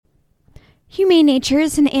Humane Nature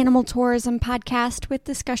is an animal tourism podcast with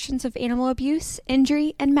discussions of animal abuse,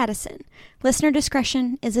 injury, and medicine. Listener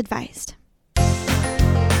discretion is advised.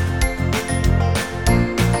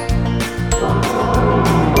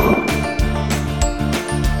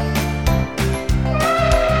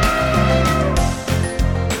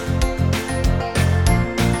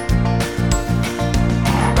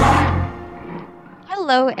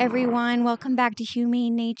 Hello, everyone. Welcome back to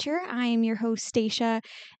Humane Nature. I am your host, Stacia.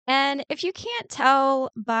 And if you can't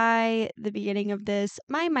tell by the beginning of this,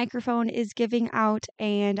 my microphone is giving out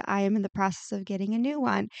and I am in the process of getting a new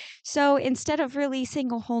one. So instead of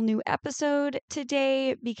releasing a whole new episode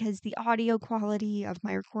today, because the audio quality of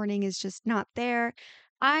my recording is just not there,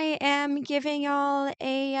 I am giving y'all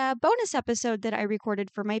a bonus episode that I recorded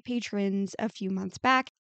for my patrons a few months back.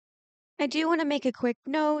 I do want to make a quick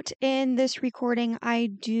note. In this recording,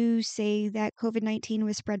 I do say that COVID-19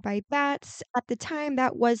 was spread by bats. At the time,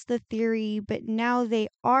 that was the theory, but now they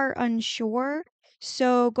are unsure.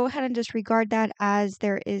 So go ahead and disregard that, as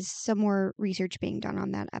there is some more research being done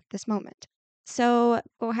on that at this moment. So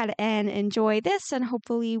go ahead and enjoy this, and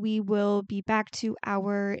hopefully we will be back to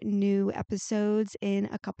our new episodes in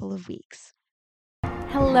a couple of weeks.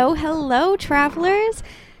 Hello, travelers.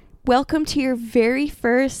 Welcome to your very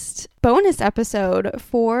first bonus episode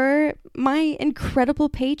for my incredible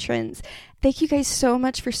patrons. Thank you guys so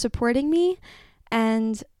much for supporting me,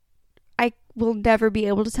 and I will never be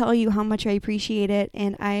able to tell you how much I appreciate it,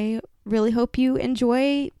 and I really hope you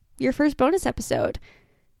enjoy your first bonus episode.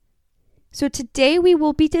 So today we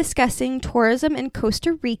will be discussing tourism in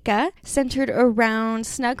Costa Rica, centered around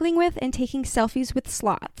snuggling with and taking selfies with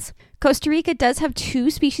sloths. Costa Rica does have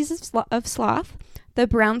two species of sloth, the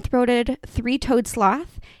brown-throated three-toed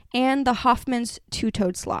sloth and the Hoffman's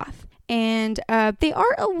two-toed sloth. And they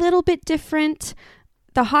are a little bit different.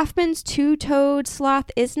 The Hoffman's two-toed sloth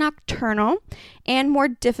is nocturnal and more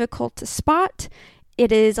difficult to spot.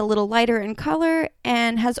 It is a little lighter in color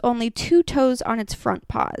and has only two toes on its front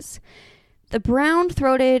paws. The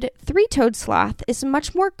brown-throated three-toed sloth is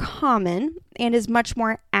much more common and is much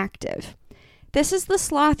more active. This is the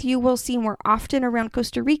sloth you will see more often around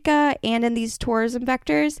Costa Rica and in these tourism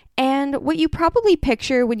vectors. And what you probably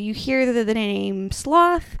picture when you hear the name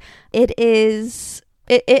sloth, it is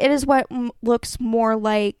what looks more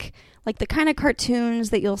like the kind of cartoons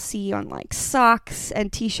that you'll see on like socks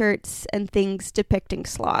and t-shirts and things depicting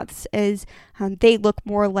sloths, as they look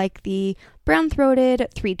more like the brown-throated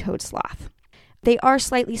three-toed sloth. They are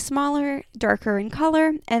slightly smaller, darker in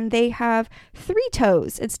color, and they have three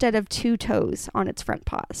toes instead of two toes on its front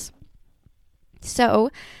paws. So,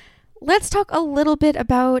 let's talk a little bit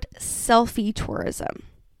about selfie tourism.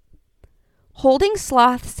 Holding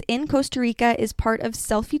sloths in Costa Rica is part of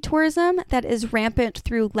selfie tourism that is rampant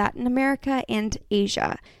through Latin America and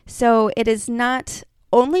Asia. So, it is not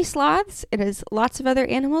only sloths, it is lots of other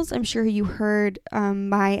animals. I'm sure you heard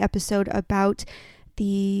my episode about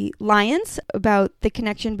the lions, about the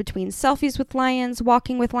connection between selfies with lions,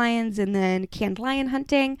 walking with lions, and then canned lion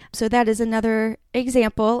hunting. So that is another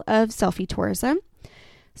example of selfie tourism.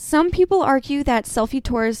 Some people argue that selfie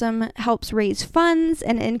tourism helps raise funds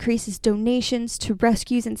and increases donations to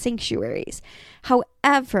rescues and sanctuaries.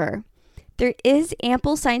 However, there is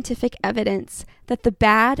ample scientific evidence that the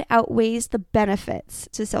bad outweighs the benefits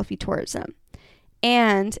to selfie tourism.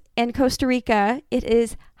 And in Costa Rica, it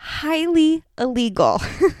is highly illegal.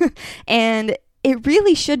 And it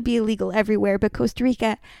really should be illegal everywhere, but Costa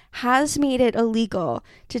Rica has made it illegal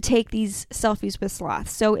to take these selfies with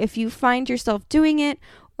sloths. So if you find yourself doing it,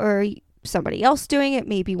 or somebody else doing it,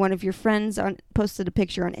 maybe one of your friends posted a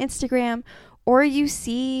picture on Instagram, or you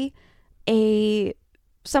see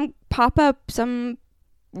some pop-up, some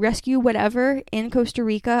rescue whatever in Costa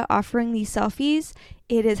Rica offering these selfies,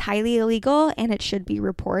 it is highly illegal and it should be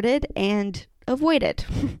reported and avoided.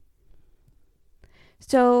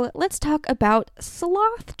 So let's talk about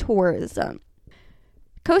sloth tourism.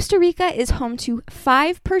 Costa Rica is home to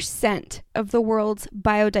 5% of the world's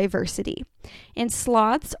biodiversity, and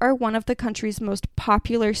sloths are one of the country's most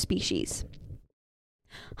popular species.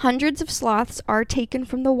 Hundreds of sloths are taken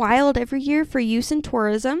from the wild every year for use in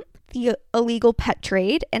tourism, the illegal pet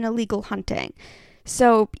trade, and illegal hunting.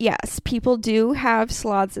 So yes, people do have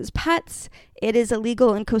sloths as pets. It is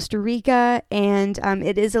illegal in Costa Rica, and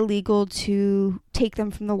it is illegal to take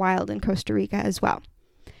them from the wild in Costa Rica as well.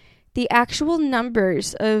 The actual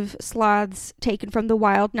numbers of sloths taken from the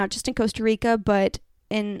wild, not just in Costa Rica, but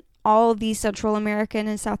in all the Central American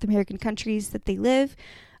and South American countries that they live,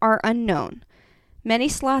 are unknown. Many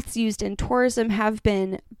sloths used in tourism have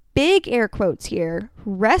been, big air quotes here,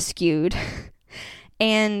 rescued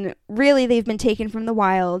And really, they've been taken from the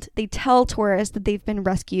wild. They tell tourists that they've been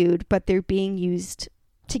rescued, but they're being used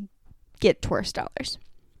to get tourist dollars.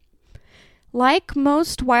 Like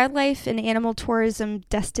most wildlife and animal tourism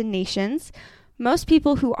destinations, most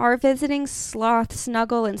people who are visiting sloth,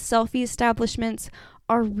 snuggle, and selfie establishments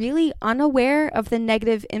are really unaware of the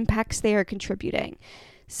negative impacts they are contributing.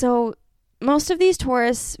 So most of these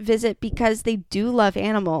tourists visit because they do love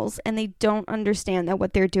animals and they don't understand that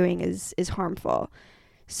what they're doing is harmful.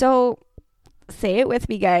 So say it with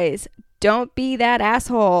me, guys. Don't be that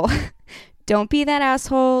asshole. Don't be that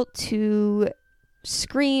asshole to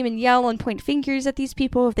scream and yell and point fingers at these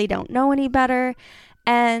people if they don't know any better.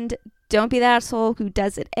 And don't be that asshole who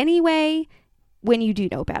does it anyway when you do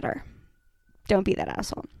know better. Don't be that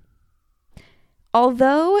asshole.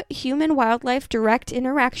 Although human-wildlife direct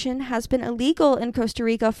interaction has been illegal in Costa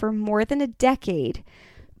Rica for more than a decade,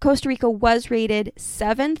 Costa Rica was rated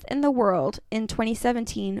 7th in the world in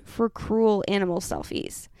 2017 for cruel animal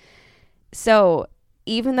selfies. So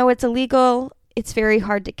even though it's illegal, it's very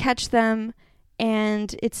hard to catch them,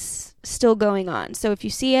 and it's still going on. So if you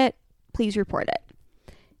see it, please report it.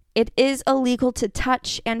 It is illegal to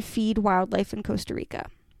touch and feed wildlife in Costa Rica,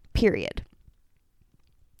 period.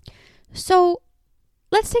 So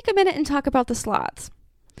let's take a minute and talk about the sloths.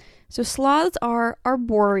 So sloths are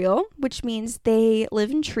arboreal, which means they live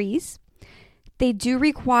in trees. They do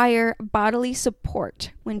require bodily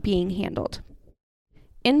support when being handled.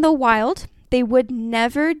 In the wild, they would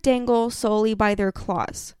never dangle solely by their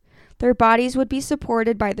claws. Their bodies would be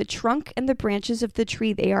supported by the trunk and the branches of the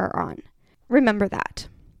tree they are on. Remember that.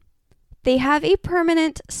 They have a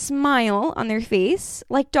permanent smile on their face,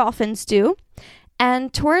 like dolphins do,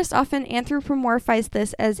 and tourists often anthropomorphize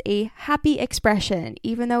this as a happy expression,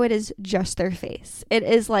 even though it is just their face. It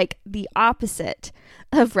is like the opposite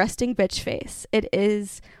of resting bitch face. It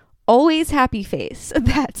is always happy face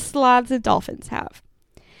that sloths and dolphins have.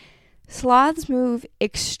 Sloths move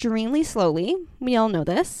extremely slowly. We all know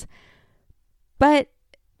this. But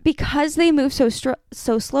because they move so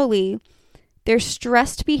slowly, their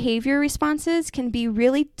stressed behavior responses can be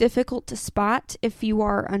really difficult to spot if you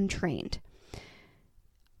are untrained.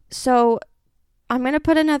 So I'm going to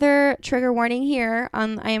put another trigger warning here.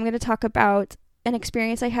 I am going to talk about an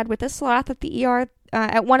experience I had with a sloth at the ER,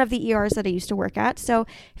 at one of the ERs that I used to work at. So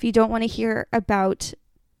if you don't want to hear about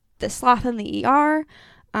the sloth in the ER,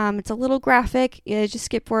 it's a little graphic. Just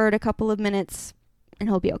skip forward a couple of minutes and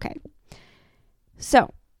he'll be okay.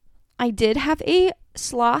 So I did have a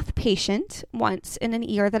sloth patient once in an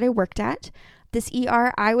ER that I worked at. This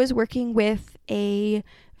ER, I was working with a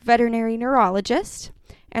veterinary neurologist,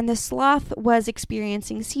 and the sloth was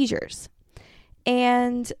experiencing seizures.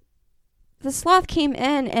 And the sloth came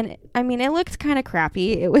in, and it looked kind of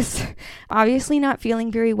crappy. It was obviously not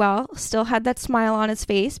feeling very well, still had that smile on his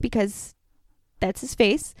face because that's his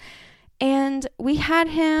face. And we had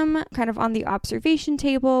him kind of on the observation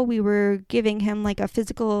table. We were giving him like a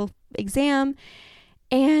physical exam,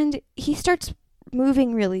 and he starts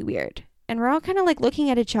moving really weird. And we're all kind of like looking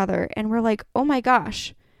at each other, and we're like, oh my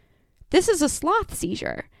gosh, this is a sloth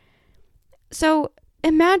seizure. So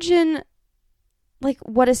imagine like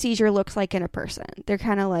what a seizure looks like in a person. They're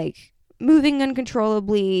kind of like moving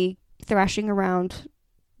uncontrollably, thrashing around,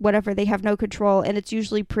 whatever. They have no control, and it's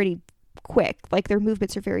usually pretty quick. Like their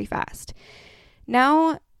movements are very fast.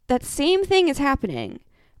 Now that same thing is happening,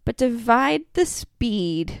 but divide the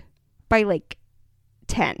speed by like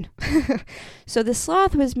 10. So the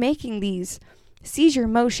sloth was making these seizure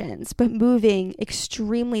motions, but moving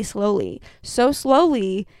extremely slowly. So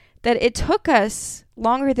slowly that it took us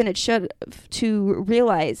longer than it should have to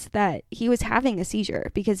realize that he was having a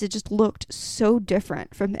seizure, because it just looked so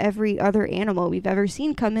different from every other animal we've ever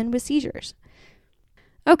seen come in with seizures.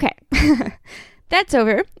 Okay, that's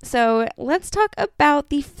over. So let's talk about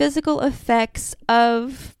the physical effects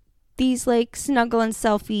of these like snuggle and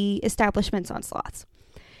selfie establishments on sloths.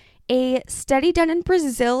 A study done in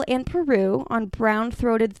Brazil and Peru on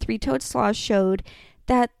brown-throated three-toed sloths showed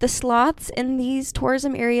that the sloths in these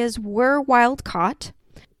tourism areas were wild caught.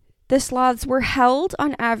 The sloths were held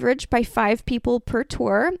on average by 5 people per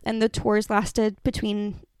tour, and the tours lasted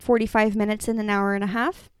between 45 minutes and an hour and a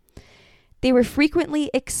half. They were frequently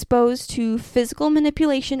exposed to physical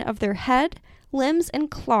manipulation of their head, limbs, and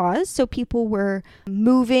claws, so people were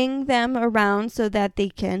moving them around so that they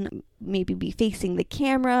can maybe be facing the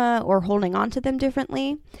camera or holding on to them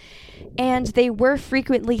differently. And they were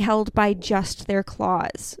frequently held by just their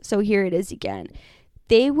claws. So here it is again.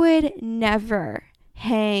 They would never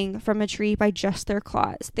hang from a tree by just their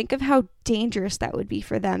claws. Think of how dangerous that would be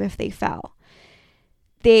for them if they fell.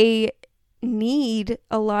 They need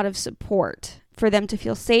a lot of support for them to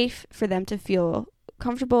feel safe, for them to feel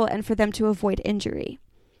comfortable, and for them to avoid injury.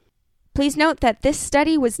 Please note that this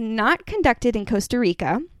study was not conducted in Costa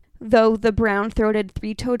Rica, though the brown-throated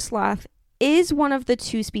three-toed sloth is one of the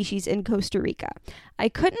 2 species in Costa Rica. I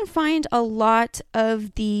couldn't find a lot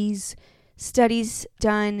of these studies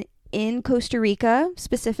done in Costa Rica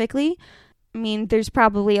specifically. I mean, there's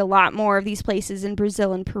probably a lot more of these places in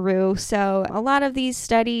Brazil and Peru, so a lot of these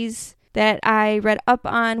studies that I read up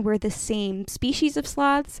on were the same species of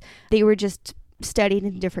sloths. They were just studied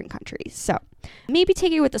in different countries. So maybe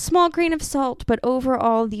take it with a small grain of salt, but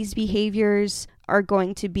overall these behaviors are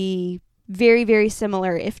going to be very, very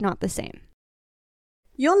similar, if not the same.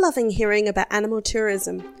 You're loving hearing about animal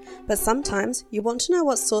tourism, but sometimes you want to know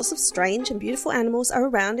what sorts of strange and beautiful animals are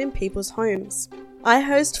around in people's homes. I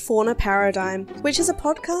host Fauna Paradigm, which is a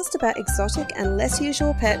podcast about exotic and less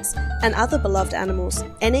usual pets and other beloved animals.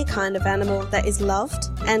 Any kind of animal that is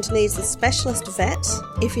loved and needs a specialist vet.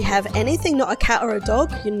 If you have anything not a cat or a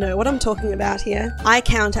dog, you know what I'm talking about here. I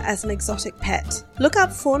count it as an exotic pet. Look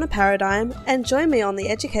up Fauna Paradigm and join me on the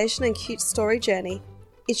education and cute story journey.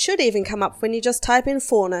 It should even come up when you just type in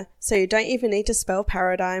fauna, so you don't even need to spell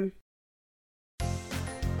paradigm.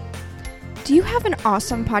 Do you have an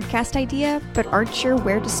awesome podcast idea but aren't sure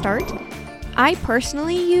where to start? I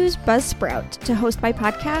personally use Buzzsprout to host my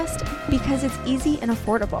podcast because it's easy and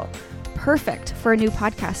affordable, perfect for a new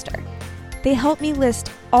podcaster. They help me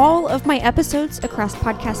list all of my episodes across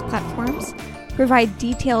podcast platforms, provide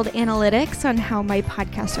detailed analytics on how my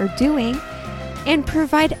podcasts are doing, and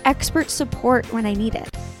provide expert support when I need it.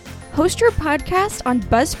 Host your podcast on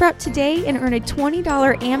Buzzsprout today and earn a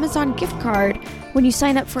 $20 Amazon gift card when you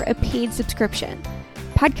sign up for a paid subscription.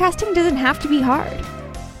 Podcasting doesn't have to be hard.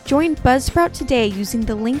 Join Buzzsprout today using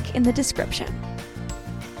the link in the description.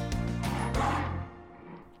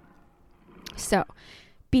 So,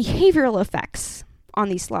 behavioral effects on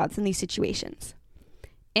these sloths in these situations.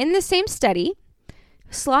 In the same study,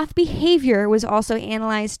 sloth behavior was also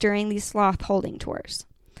analyzed during these sloth holding tours.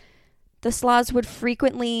 The sloths would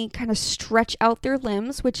frequently kind of stretch out their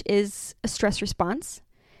limbs, which is a stress response.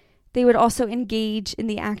 They would also engage in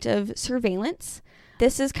the act of surveillance.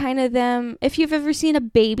 This is kind of them, if you've ever seen a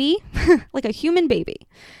baby, like a human baby,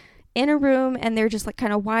 in a room and they're just like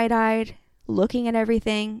kind of wide-eyed, looking at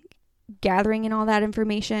everything, gathering in all that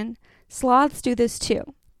information. Sloths do this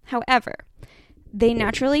too. However, they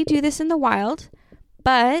naturally do this in the wild,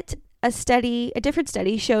 but a different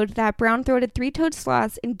study showed that brown-throated three-toed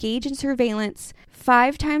sloths engage in surveillance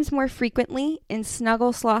 5 times more frequently in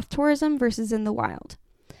snuggle sloth tourism versus in the wild.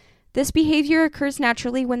 This behavior occurs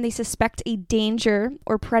naturally when they suspect a danger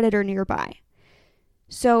or predator nearby.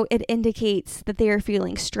 So it indicates that they are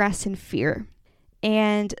feeling stress and fear.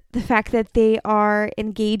 And the fact that they are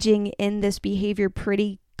engaging in this behavior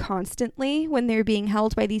pretty constantly when they're being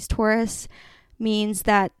held by these tourists means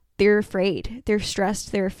that they're afraid. They're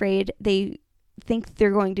stressed. They're afraid. They think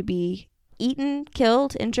they're going to be eaten,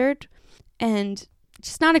 killed, injured, and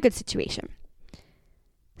just not a good situation.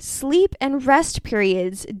 Sleep and rest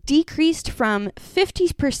periods decreased from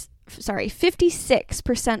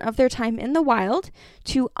 56% of their time in the wild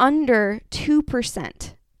to under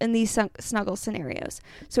 2% in these snuggle scenarios.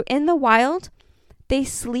 So in the wild, they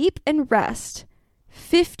sleep and rest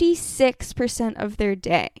 56% of their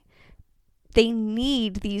day. They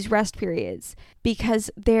need these rest periods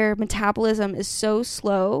because their metabolism is so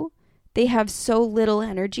slow. They have so little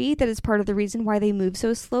energy. That is part of the reason why they move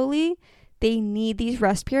so slowly. They need these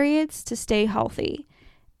rest periods to stay healthy.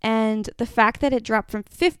 And the fact that it dropped from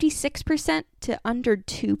 56% to under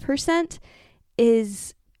 2%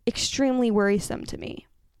 is extremely worrisome to me.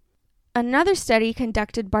 Another study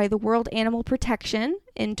conducted by the World Animal Protection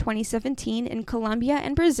in 2017 in Colombia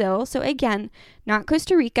and Brazil, so again, not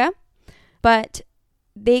Costa Rica, but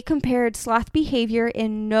they compared sloth behavior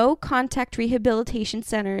in no-contact rehabilitation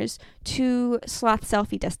centers to sloth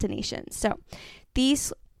selfie destinations. So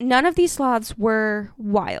none of these sloths were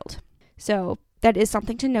wild. So that is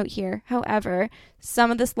something to note here. However, some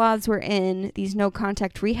of the sloths were in these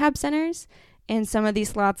no-contact rehab centers, and some of these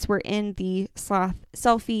sloths were in the sloth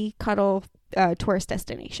selfie cuddle tourist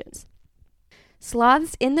destinations.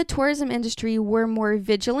 Sloths in the tourism industry were more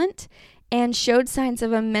vigilant and showed signs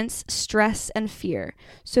of immense stress and fear.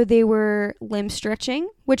 So they were limb stretching,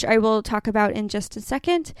 which I will talk about in just a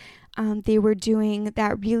second. They were doing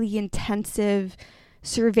that really intensive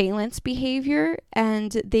surveillance behavior,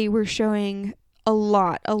 and they were showing a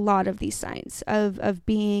lot of these signs of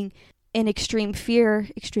being in extreme fear,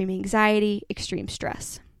 extreme anxiety, extreme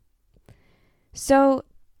stress. So,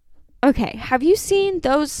 okay, have you seen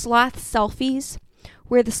those sloth selfies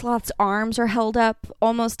where the sloth's arms are held up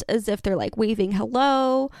almost as if they're like waving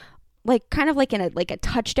hello, like kind of like in a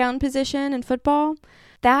touchdown position in football.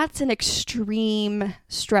 That's an extreme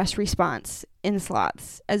stress response in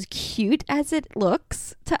sloths. As cute as it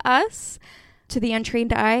looks to us, to the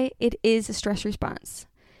untrained eye, it is a stress response.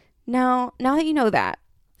 Now that you know that,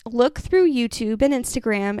 look through YouTube and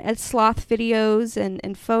Instagram at sloth videos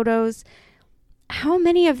and photos. How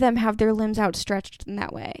many of them have their limbs outstretched in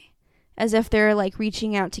that way? As if they're like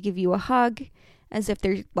reaching out to give you a hug, as if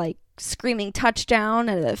they're like screaming touchdown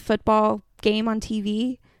at a football game on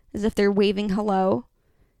TV, as if they're waving hello.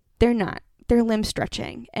 They're not. They're limb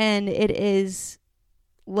stretching. And it is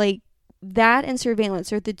like that and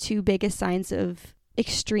surveillance are the two biggest signs of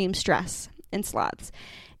extreme stress in sloths.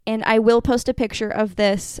 And I will post a picture of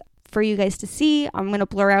this for you guys to see. I'm going to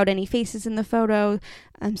blur out any faces in the photo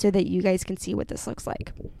so that you guys can see what this looks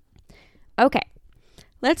like. Okay,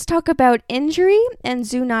 let's talk about injury and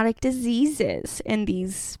zoonotic diseases in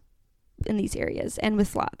these areas and with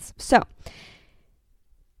sloths. So,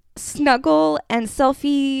 snuggle and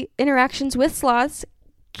selfie interactions with sloths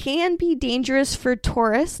can be dangerous for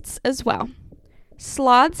tourists as well.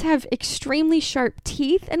 Sloths have extremely sharp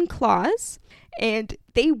teeth and claws, and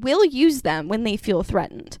they will use them when they feel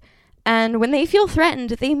threatened. And when they feel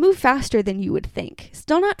threatened, they move faster than you would think.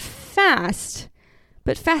 Still not fast,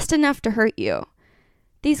 but fast enough to hurt you.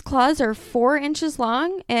 These claws are 4 inches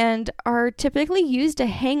long and are typically used to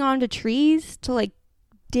hang on to trees, to like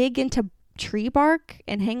dig into tree bark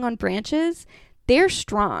and hang on branches. They're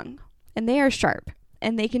strong and they are sharp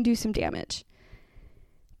and they can do some damage.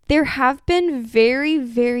 There have been very,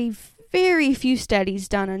 very, very few studies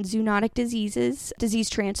done on zoonotic diseases, disease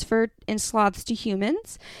transfer in sloths to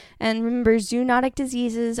humans. And remember, zoonotic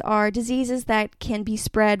diseases are diseases that can be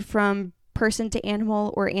spread from person to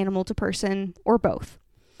animal or animal to person or both.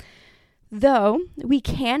 Though we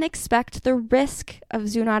can expect the risk of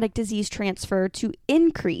zoonotic disease transfer to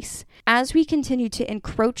increase as we continue to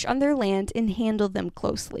encroach on their land and handle them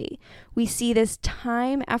closely. We see this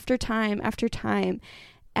time after time after time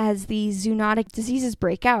as these zoonotic diseases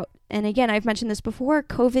break out. And again, I've mentioned this before,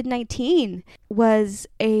 COVID-19 was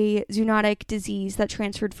a zoonotic disease that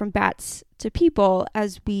transferred from bats to people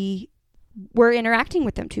as we were interacting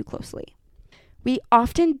with them too closely. We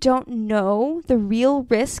often don't know the real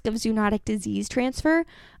risk of zoonotic disease transfer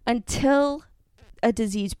until a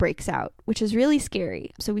disease breaks out, which is really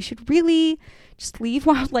scary. So we should really just leave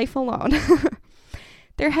wildlife alone.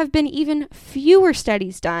 There have been even fewer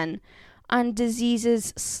studies done on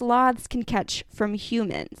diseases sloths can catch from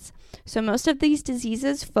humans. So most of these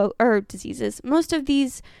most of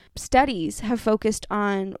these studies have focused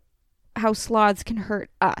on how sloths can hurt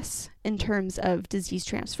us in terms of disease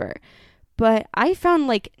transfer. But I found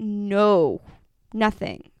no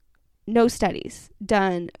studies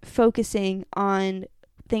done focusing on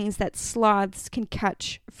things that sloths can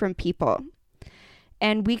catch from people.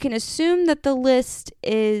 And we can assume that the list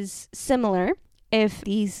is similar if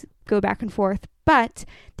these go back and forth, but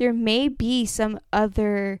there may be some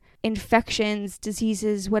other infections,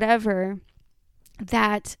 diseases, whatever,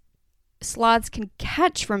 that sloths can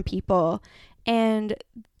catch from people, and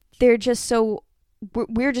we're just so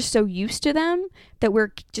used to them that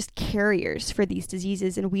we're just carriers for these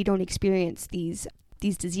diseases, and we don't experience these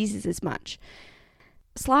diseases as much.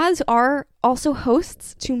 Sloths are also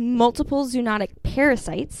hosts to multiple zoonotic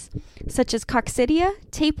parasites, such as coccidia,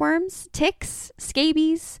 tapeworms, ticks,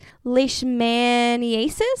 scabies,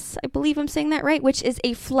 leishmaniasis, I believe I'm saying that right, which is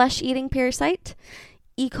a flesh-eating parasite,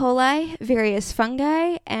 E. coli, various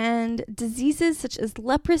fungi, and diseases such as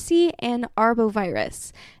leprosy and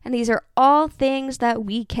arbovirus. And these are all things that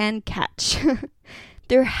we can catch.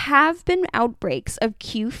 There have been outbreaks of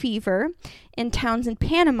Q fever in towns in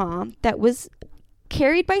Panama that was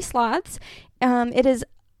carried by sloths. It is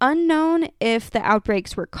unknown if the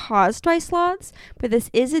outbreaks were caused by sloths, but this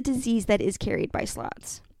is a disease that is carried by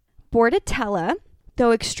sloths. Bordetella,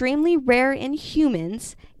 though extremely rare in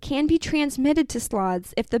humans, can be transmitted to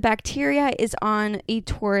sloths if the bacteria is on a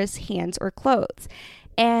tourist's hands or clothes.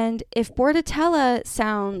 And if Bordetella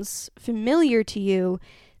sounds familiar to you,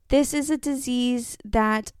 this is a disease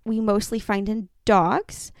that we mostly find in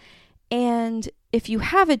dogs. And if you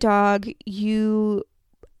have a dog, you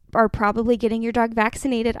are probably getting your dog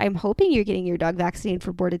vaccinated. I'm hoping you're getting your dog vaccinated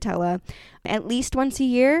for Bordetella at least once a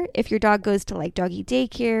year. If your dog goes to doggy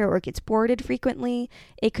daycare or gets boarded frequently,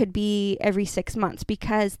 it could be every 6 months,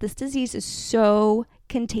 because this disease is so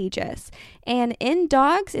contagious. And in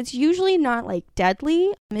dogs, it's usually not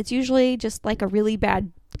deadly. It's usually just a really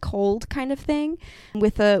bad cold kind of thing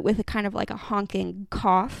with a kind of a honking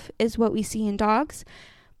cough is what we see in dogs.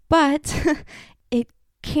 But it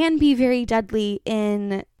can be very deadly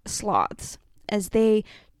in sloths, as they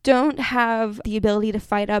don't have the ability to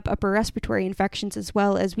fight up upper respiratory infections as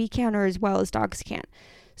well as we can, or as well as dogs can.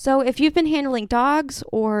 So if you've been handling dogs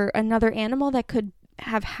or another animal that could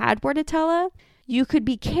have had Bordetella, you could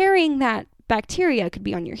be carrying that bacteria. It could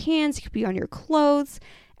be on your hands, it could be on your clothes,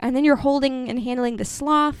 and then you're holding and handling the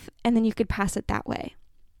sloth, and then you could pass it that way.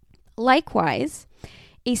 Likewise,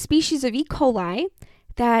 a species of E. coli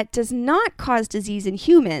that does not cause disease in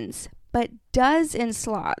humans, but does in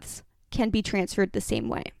sloths, can be transferred the same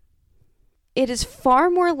way. It is far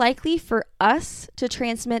more likely for us to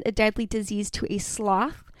transmit a deadly disease to a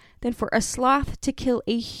sloth than for a sloth to kill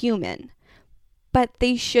a human, but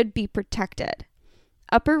they should be protected.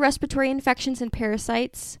 Upper respiratory infections and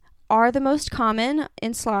parasites are the most common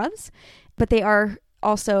in sloths, but they are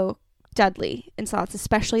also deadly in sloths,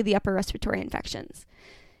 especially the upper respiratory infections.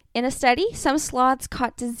 In a study, some sloths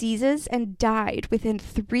caught diseases and died within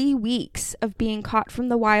 3 weeks of being caught from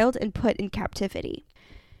the wild and put in captivity.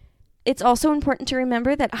 It's also important to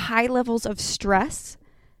remember that high levels of stress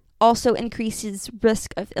also increases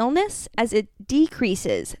risk of illness, as it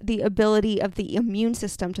decreases the ability of the immune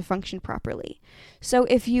system to function properly. So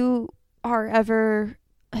if you've ever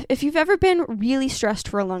been really stressed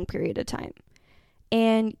for a long period of time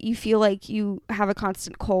and you feel like you have a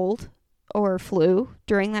constant cold or flu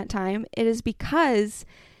during that time, it is because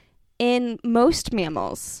in most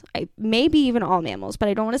mammals, maybe even all mammals, but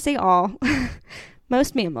I don't want to say all,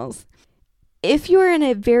 most mammals, if you are in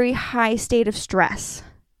a very high state of stress,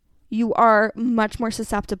 you are much more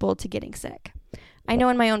susceptible to getting sick. I know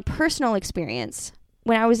in my own personal experience,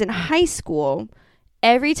 when I was in high school,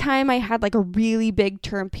 every time I had like a really big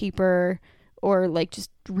term paper or like just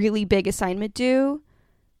really big assignment due,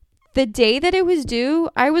 the day that it was due,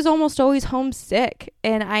 I was almost always homesick,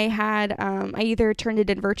 and I had I either turned it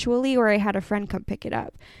in virtually or I had a friend come pick it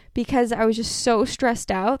up, because I was just so stressed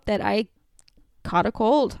out that I caught a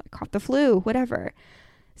cold, I caught the flu, whatever.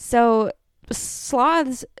 So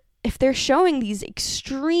sloths, if they're showing these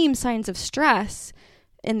extreme signs of stress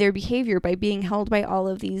in their behavior by being held by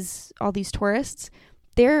all these tourists,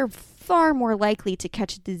 they're far more likely to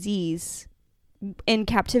catch a disease in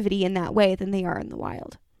captivity in that way than they are in the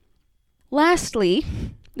wild. Lastly,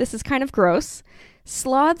 this is kind of gross,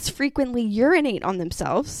 sloths frequently urinate on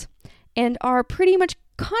themselves and are pretty much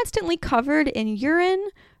constantly covered in urine,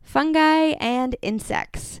 fungi, and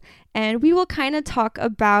insects. And we will kind of talk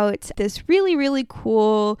about this really, really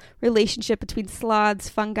cool relationship between sloths,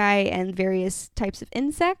 fungi, and various types of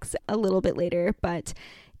insects a little bit later. But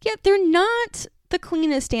yeah, they're not the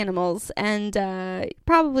cleanest animals, and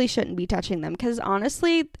probably shouldn't be touching them, because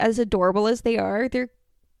honestly, as adorable as they are, they're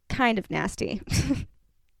kind of nasty.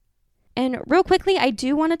 And real quickly, I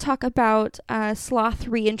do want to talk about sloth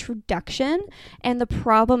reintroduction and the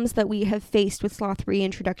problems that we have faced with sloth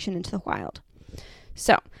reintroduction into the wild.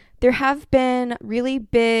 So there have been really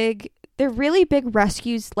big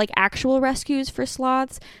rescues, like actual rescues for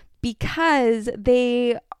sloths, because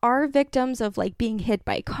they are victims of like being hit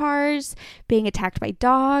by cars, being attacked by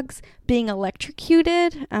dogs, being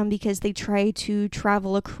electrocuted because they try to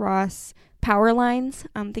travel across power lines,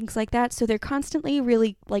 things like that. So they're constantly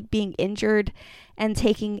really like being injured and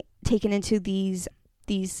taken into these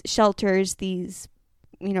shelters, these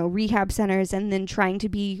rehab centers, and then trying to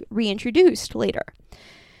be reintroduced later.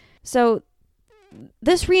 So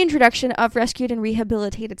this reintroduction of rescued and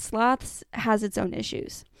rehabilitated sloths has its own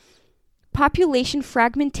issues. Population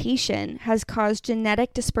fragmentation has caused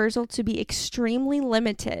genetic dispersal to be extremely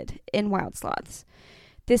limited in wild sloths.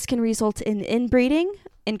 This can result in inbreeding,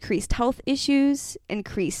 increased health issues,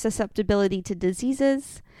 increased susceptibility to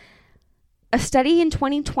diseases. A study in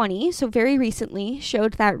 2020, so very recently,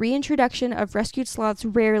 showed that reintroduction of rescued sloths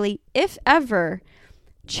rarely, if ever,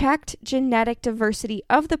 checked genetic diversity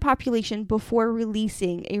of the population before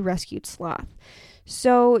releasing a rescued sloth.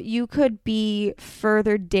 So you could be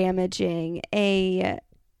further damaging the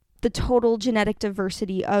total genetic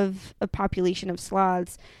diversity of a population of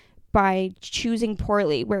sloths by choosing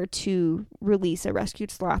poorly where to release a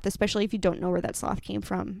rescued sloth, especially if you don't know where that sloth came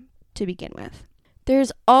from to begin with.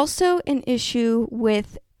 There's also an issue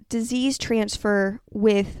with disease transfer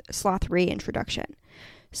with sloth reintroduction.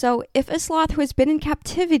 So if a sloth who has been in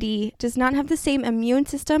captivity does not have the same immune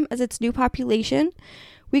system as its new population,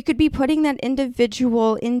 we could be putting that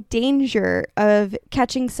individual in danger of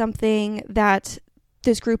catching something that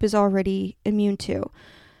this group is already immune to.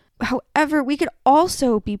 However, we could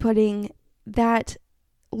also be putting that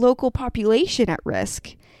local population at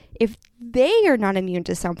risk if they are not immune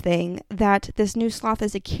to something that this new sloth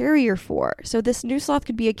is a carrier for. So this new sloth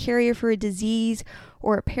could be a carrier for a disease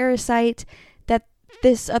or a parasite that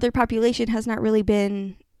this other population has not really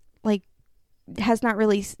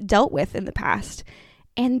dealt with in the past.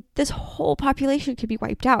 And this whole population could be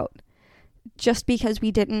wiped out just because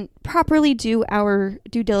we didn't properly do our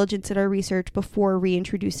due diligence in our research before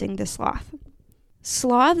reintroducing the sloth.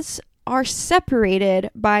 Sloths are separated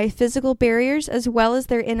by physical barriers as well as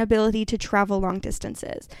their inability to travel long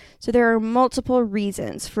distances. So there are multiple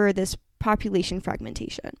reasons for this population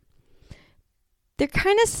fragmentation. We're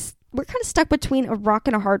kind of stuck between a rock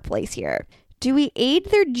and a hard place here. Do we aid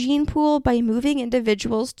their gene pool by moving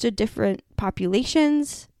individuals to different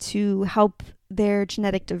populations to help their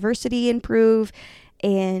genetic diversity improve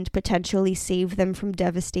and potentially save them from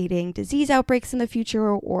devastating disease outbreaks in the future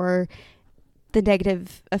or the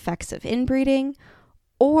negative effects of inbreeding?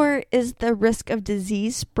 Or is the risk of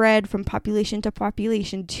disease spread from population to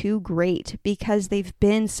population too great because they've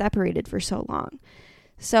been separated for so long?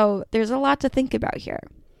 So there's a lot to think about here.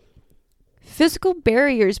 Physical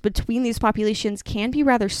barriers between these populations can be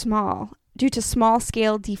rather small due to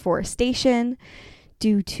small-scale deforestation,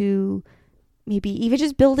 due to maybe even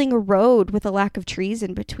just building a road with a lack of trees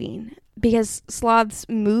in between, because sloths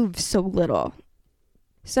move so little.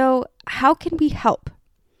 So how can we help?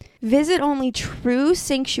 Visit only true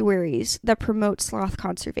sanctuaries that promote sloth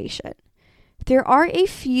conservation. There are a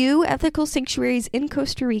few ethical sanctuaries in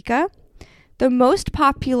Costa Rica. The most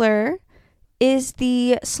popular is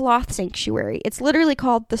the Sloth Sanctuary. It's literally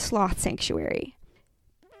called the Sloth Sanctuary.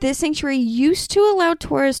 This sanctuary used to allow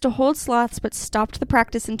tourists to hold sloths, but stopped the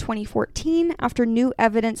practice in 2014 after new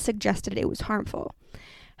evidence suggested it was harmful.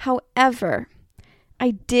 However,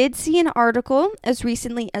 I did see an article as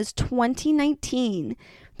recently as 2019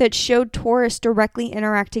 that showed tourists directly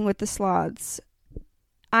interacting with the sloths.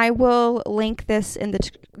 I will link this in the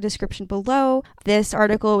description below. This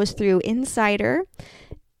article was through Insider.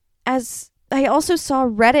 As I also saw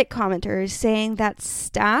Reddit commenters saying that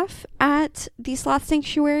staff at the sloth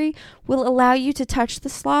sanctuary will allow you to touch the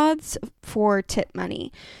sloths for tip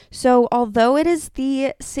money. So although it is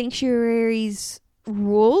the sanctuary's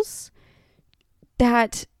rules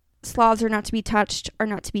that sloths are not to be touched, are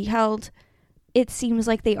not to be held, it seems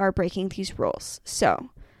like they are breaking these rules. So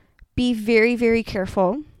be very, very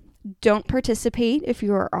careful. Don't participate if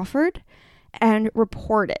you are offered, and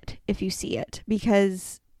report it if you see it,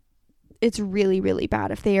 because it's really, really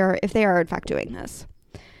bad if they are in fact doing this.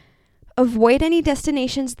 Avoid any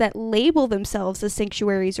destinations that label themselves as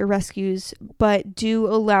sanctuaries or rescues, but do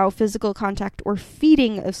allow physical contact or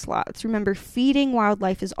feeding of sloths. Remember, feeding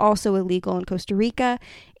wildlife is also illegal in Costa Rica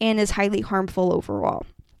and is highly harmful overall.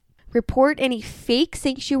 Report any fake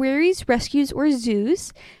sanctuaries, rescues, or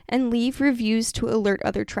zoos, and leave reviews to alert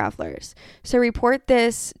other travelers. So report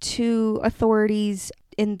this to authorities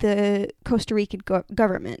in the Costa Rican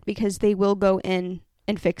government, because they will go in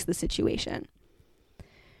and fix the situation.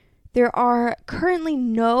 There are currently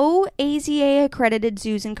no AZA accredited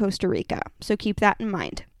zoos in Costa Rica, so keep that in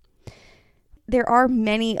mind. There are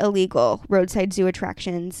many illegal roadside zoo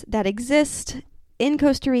attractions that exist in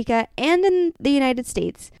Costa Rica and in the United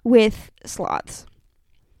States with sloths.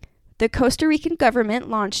 The Costa Rican government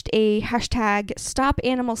launched a hashtag Stop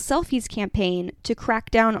Animal Selfies campaign to crack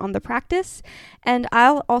down on the practice, and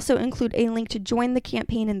I'll also include a link to join the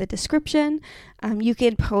campaign in the description. You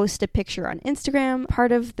can post a picture on Instagram.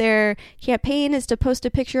 Part of their campaign is to post a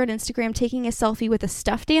picture on Instagram taking a selfie with a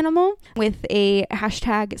stuffed animal with a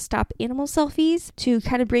hashtag Stop Animal Selfies to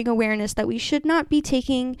kind of bring awareness that we should not be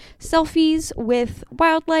taking selfies with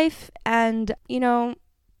wildlife, and,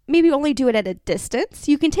 maybe only do it at a distance.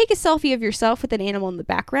 You can take a selfie of yourself with an animal in the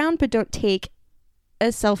background, but don't take a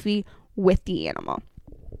selfie with the animal.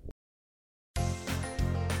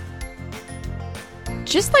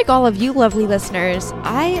 Just like all of you lovely listeners,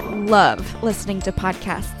 I love listening to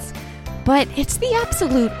podcasts, but it's the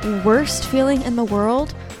absolute worst feeling in the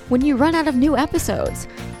world when you run out of new episodes.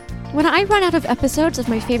 When I run out of episodes of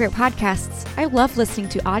my favorite podcasts, I love listening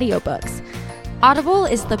to audiobooks. Audible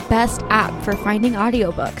is the best app for finding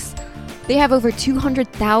audiobooks. They have over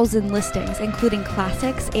 200,000 listings, including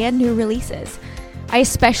classics and new releases. I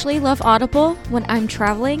especially love Audible when I'm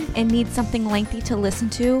traveling and need something lengthy to listen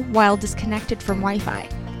to while disconnected from Wi-Fi.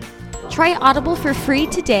 Try Audible for free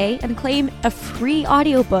today and claim a free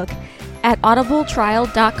audiobook at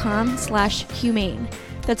audibletrial.com/humane.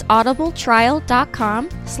 That's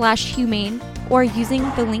audibletrial.com/humane, or using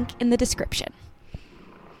the link in the description.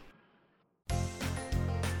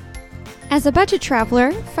 As a budget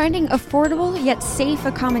traveler, finding affordable yet safe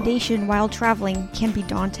accommodation while traveling can be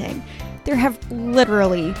daunting. There have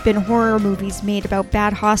literally been horror movies made about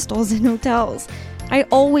bad hostels and hotels. I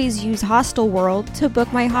always use Hostel World to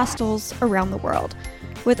book my hostels around the world.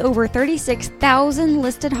 With over 36,000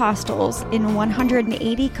 listed hostels in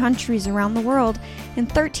 180 countries around the world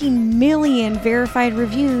and 13 million verified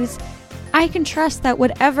reviews, I can trust that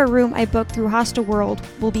whatever room I book through Hostelworld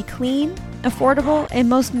will be clean, affordable, and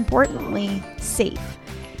most importantly, safe.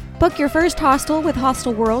 Book your first hostel with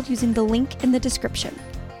Hostelworld using the link in the description.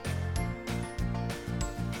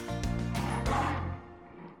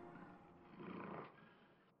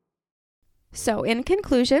 So, in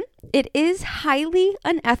conclusion, it is highly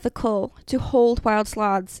unethical to hold wild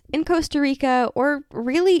sloths in Costa Rica or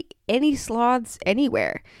really any sloths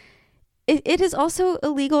anywhere. It is also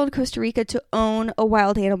illegal in Costa Rica to own a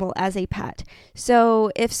wild animal as a pet.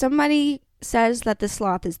 So, if somebody says that the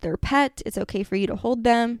sloth is their pet, it's okay for you to hold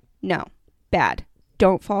them. No, bad.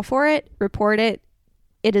 Don't fall for it. Report it.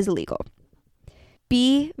 It is illegal.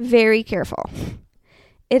 Be very careful.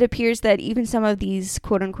 It appears that even some of these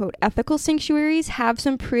quote-unquote ethical sanctuaries have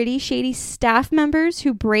some pretty shady staff members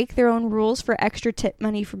who break their own rules for extra tip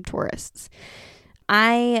money from tourists.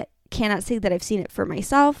 I cannot say that I've seen it for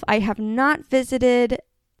myself. I have not visited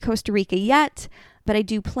Costa Rica yet, but I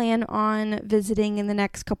do plan on visiting in the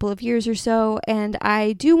next couple of years or so, and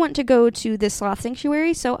I do want to go to this sloth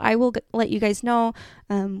sanctuary, so I will let you guys know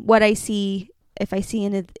what I see, if I see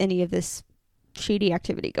any of this shady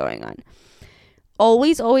activity going on.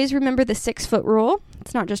 Always remember the 6-foot rule.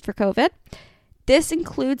 It's not just for COVID. This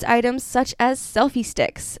includes items such as selfie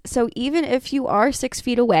sticks. So even if you are 6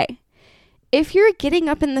 feet away, if you're getting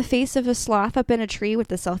up in the face of a sloth up in a tree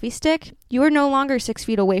with a selfie stick, you are no longer 6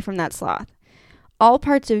 feet away from that sloth. All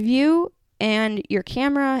parts of you and your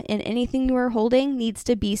camera and anything you are holding needs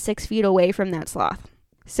to be 6 feet away from that sloth.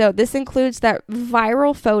 So this includes that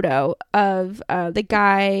viral photo of the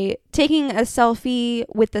guy taking a selfie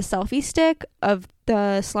with the selfie stick of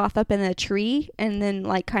the sloth up in a tree and then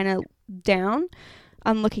like kind of down,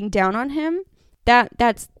 looking down on him.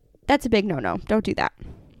 That's a big no-no. Don't do that.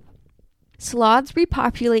 Sloths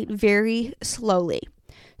repopulate very slowly.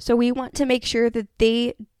 So we want to make sure that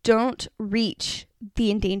they don't reach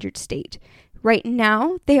the endangered state. Right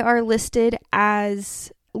now, they are listed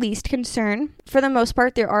as least concern. For the most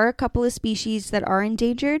part, there are a couple of species that are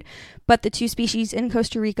endangered, but the 2 species in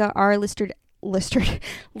Costa Rica are listed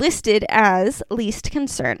as least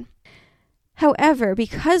concern. However,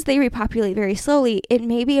 because they repopulate very slowly, it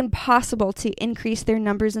may be impossible to increase their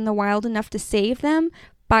numbers in the wild enough to save them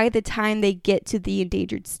by the time they get to the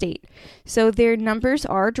endangered state. So their numbers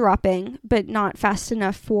are dropping, but not fast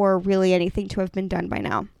enough for really anything to have been done by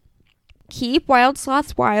now. Keep wild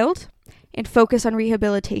sloths wild and focus on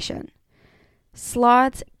rehabilitation.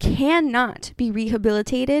 Sloths cannot be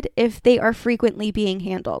rehabilitated if they are frequently being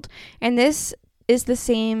handled. And this is the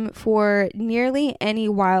same for nearly any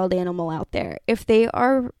wild animal out there. If they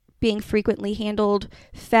are being frequently handled,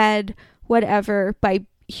 fed, whatever, by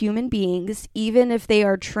human beings, even if they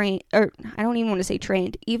are trained, or I don't even want to say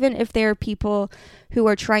trained, even if they are people who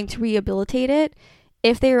are trying to rehabilitate it,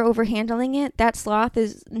 if they are overhandling it, that sloth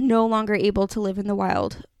is no longer able to live in the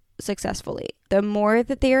wild successfully. The more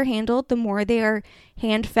that they are handled, the more they are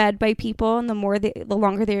hand fed by people, and the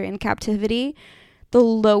longer they're in captivity, the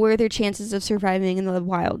lower their chances of surviving in the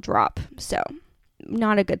wild drop. So,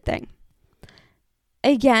 not a good thing.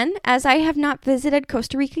 Again, as I have not visited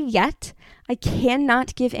Costa Rica yet, I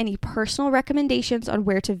cannot give any personal recommendations on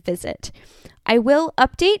where to visit. I will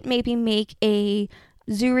update, maybe make a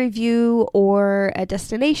zoo review or a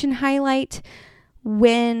destination highlight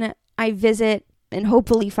when I visit and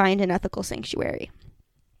hopefully find an ethical sanctuary.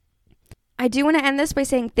 I do want to end this by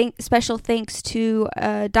saying special thanks to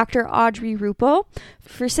Dr. Audrey Ruppel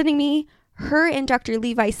for sending me her and Dr.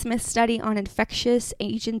 Levi Smith's study on infectious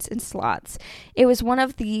agents in sloths. It was one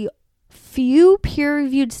of the few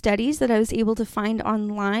peer-reviewed studies that I was able to find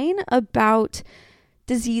online about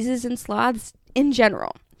diseases in sloths in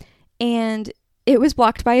general. And it was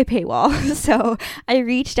blocked by a paywall. So I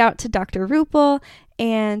reached out to Dr. Ruppel,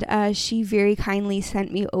 and she very kindly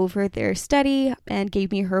sent me over their study and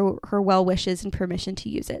gave me her well wishes and permission to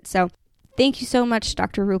use it. So thank you so much,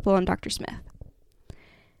 Dr. Ruppel and Dr. Smith.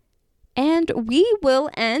 And we will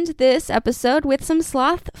end this episode with some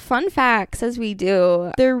sloth fun facts, as we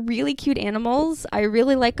do. They're really cute animals. I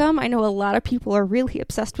really like them. I know a lot of people are really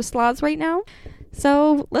obsessed with sloths right now.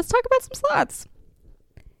 So let's talk about some sloths.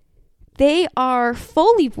 They are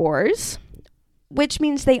folivores, which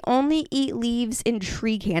means they only eat leaves in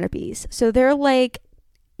tree canopies. So they're like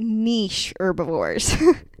niche herbivores.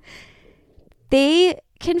 They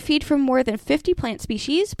can feed from more than 50 plant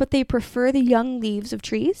species, but they prefer the young leaves of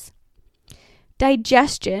trees.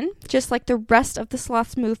 Digestion, just like the rest of the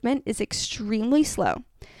sloth's movement, is extremely slow.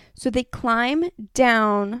 So they climb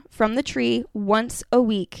down from the tree once a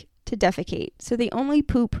week to defecate. So they only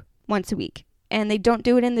poop once a week, and they don't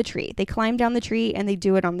do it in the tree. They climb down the tree and they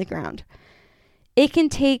do it on the ground. It can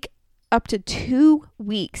take up to 2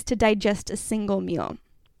 weeks to digest a single meal.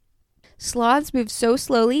 Sloths move so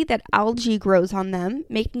slowly that algae grows on them,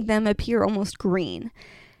 making them appear almost green.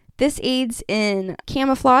 This aids in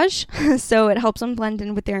camouflage, so it helps them blend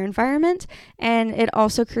in with their environment, and it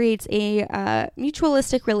also creates a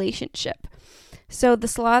mutualistic relationship. So the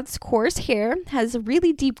sloth's coarse hair has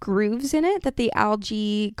really deep grooves in it that the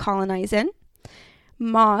algae colonize in.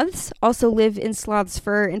 Moths also live in sloth's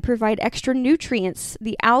fur and provide extra nutrients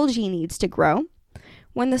the algae needs to grow.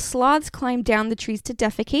 When the sloths climb down the trees to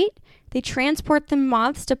defecate, they transport the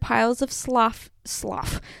moths to piles of sloth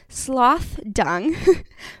dung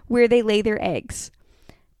where they lay their eggs.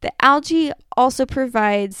 The algae also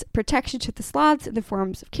provides protection to the sloths in the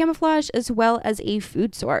forms of camouflage as well as a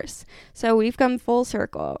food source. So we've come full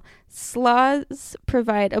circle. Sloths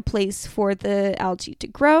provide a place for the algae to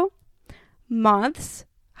grow. Moths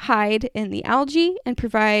hide in the algae and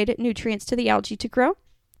provide nutrients to the algae to grow.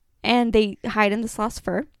 And they hide in the sloth's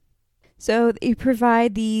fur. So they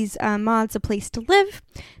provide these moths a place to live.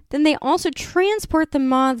 Then they also transport the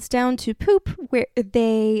moths down to poop where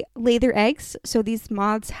they lay their eggs. So these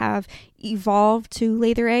moths have evolved to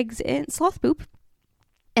lay their eggs in sloth poop.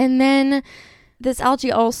 And then this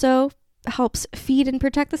algae also helps feed and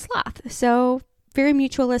protect the sloth. So very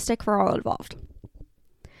mutualistic for all involved.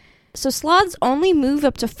 So sloths only move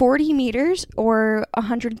up to 40 meters or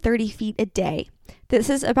 130 feet a day. This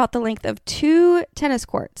is about the length of 2 tennis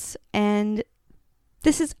courts, and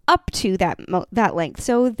this is up to that length.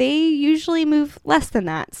 So they usually move less than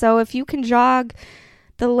that. So if you can jog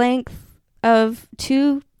the length of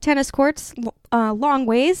 2 tennis courts long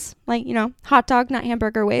ways, like, hot dog, not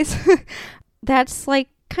hamburger ways, that's like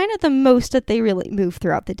kind of the most that they really move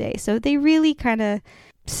throughout the day. So they really kind of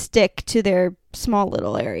stick to their small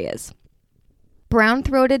little areas.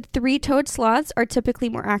 Brown-throated 3-toed sloths are typically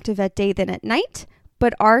more active at day than at night,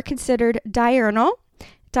 but are considered diurnal.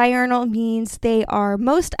 Diurnal means they are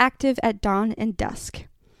most active at dawn and dusk.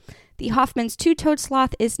 The Hoffman's 2-toed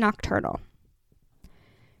sloth is nocturnal.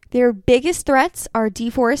 Their biggest threats are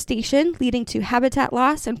deforestation, leading to habitat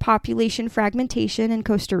loss and population fragmentation in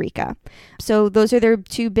Costa Rica. So those are their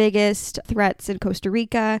 2 biggest threats in Costa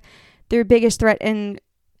Rica. Their biggest threat in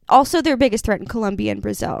Colombia and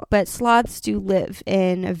Brazil. But sloths do live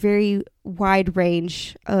in a very wide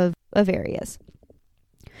range of areas.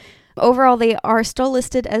 Overall, they are still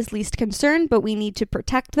listed as least concern, but we need to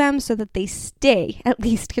protect them so that they stay at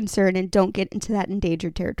least concern and don't get into that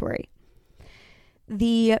endangered territory.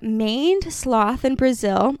 The maned sloth in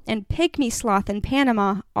Brazil and pygmy sloth in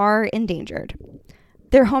Panama are endangered.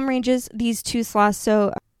 Their home ranges, these 2 sloths,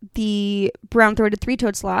 so the brown-throated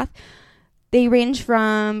 3-toed sloth, they range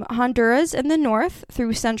from Honduras in the north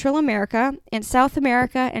through Central America and South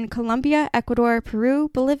America and Colombia, Ecuador, Peru,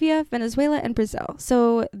 Bolivia, Venezuela, and Brazil.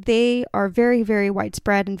 So they are very, very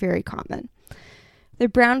widespread and very common. The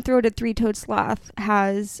brown-throated 3-toed sloth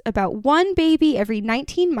has about 1 baby every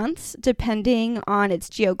 19 months, depending on its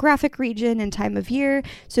geographic region and time of year.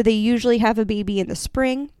 So they usually have a baby in the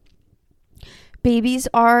spring. Babies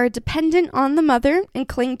are dependent on the mother and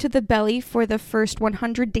cling to the belly for the first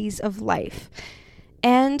 100 days of life.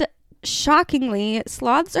 And shockingly,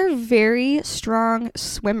 sloths are very strong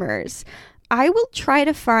swimmers. I will try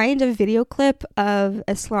to find a video clip of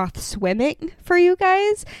a sloth swimming for you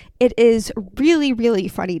guys. It is really, really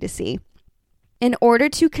funny to see. In order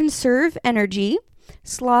to conserve energy,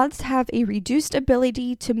 sloths have a reduced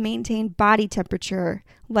ability to maintain body temperature.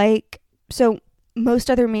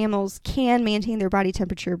 Most other mammals can maintain their body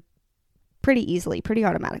temperature pretty easily, pretty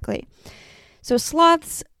automatically. So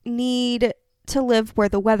sloths need to live where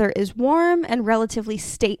the weather is warm and relatively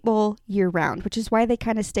stable year-round, which is why they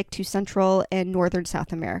kind of stick to Central and Northern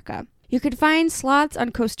South America. You could find sloths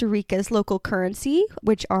on Costa Rica's local currency,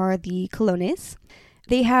 which are the colones.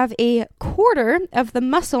 They have a quarter of the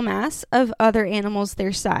muscle mass of other animals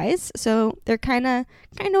their size, so they're kind of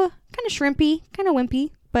shrimpy, kind of wimpy,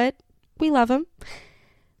 but we love them.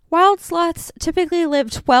 Wild sloths typically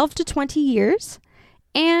live 12 to 20 years.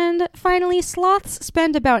 And finally, sloths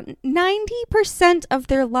spend about 90% of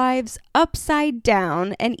their lives upside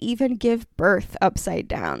down and even give birth upside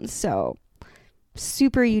down. So,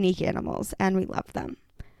 super unique animals, and we love them.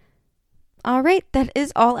 All right, that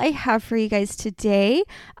is all I have for you guys today.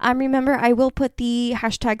 Remember, I will put the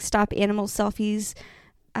hashtag Stop Animal Selfies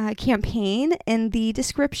campaign in the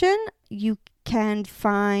description. You can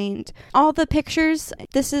find all the pictures.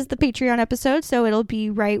 This is the Patreon episode, so it'll be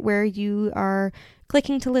right where you are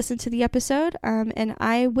clicking to listen to the episode. And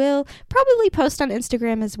I will probably post on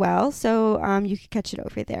Instagram as well, so you can catch it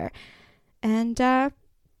over there. And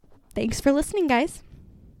thanks for listening, guys.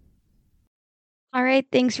 All right,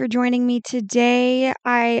 thanks for joining me today.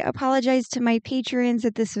 I apologize to my patrons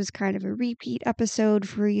that this was kind of a repeat episode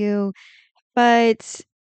for you, but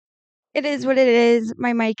it is what it is.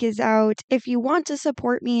 My mic is out. If you want to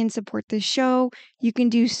support me and support the show, you can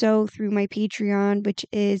do so through my Patreon, which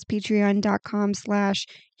is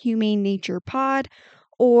patreon.com/humanenaturopod,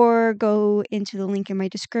 or go into the link in my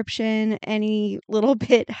description. Any little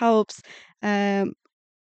bit helps.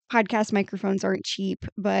 Podcast microphones aren't cheap,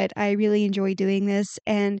 but I really enjoy doing this.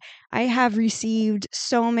 And I have received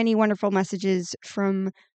so many wonderful messages from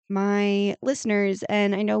my listeners.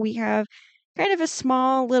 And I know we have kind of a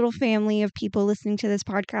small little family of people listening to this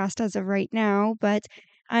podcast as of right now, but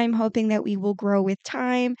I'm hoping that we will grow with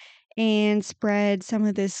time and spread some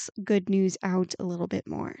of this good news out a little bit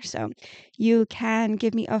more. So you can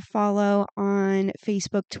give me a follow on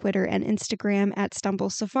Facebook, Twitter, and Instagram at Stumble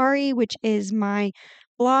Safari, which is my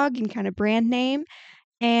blog and kind of brand name.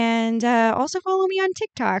 And also follow me on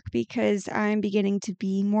TikTok because I'm beginning to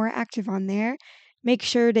be more active on there. Make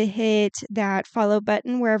sure to hit that follow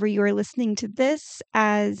button wherever you are listening to this,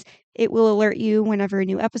 as it will alert you whenever a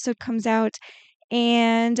new episode comes out.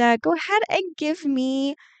 And go ahead and give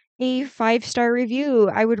me a 5-star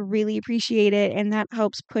review. I would really appreciate it. And that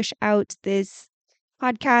helps push out this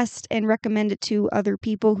podcast and recommend it to other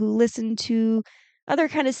people who listen to other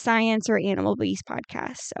kind of science or animal-based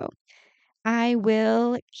podcasts. So I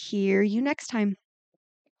will hear you next time.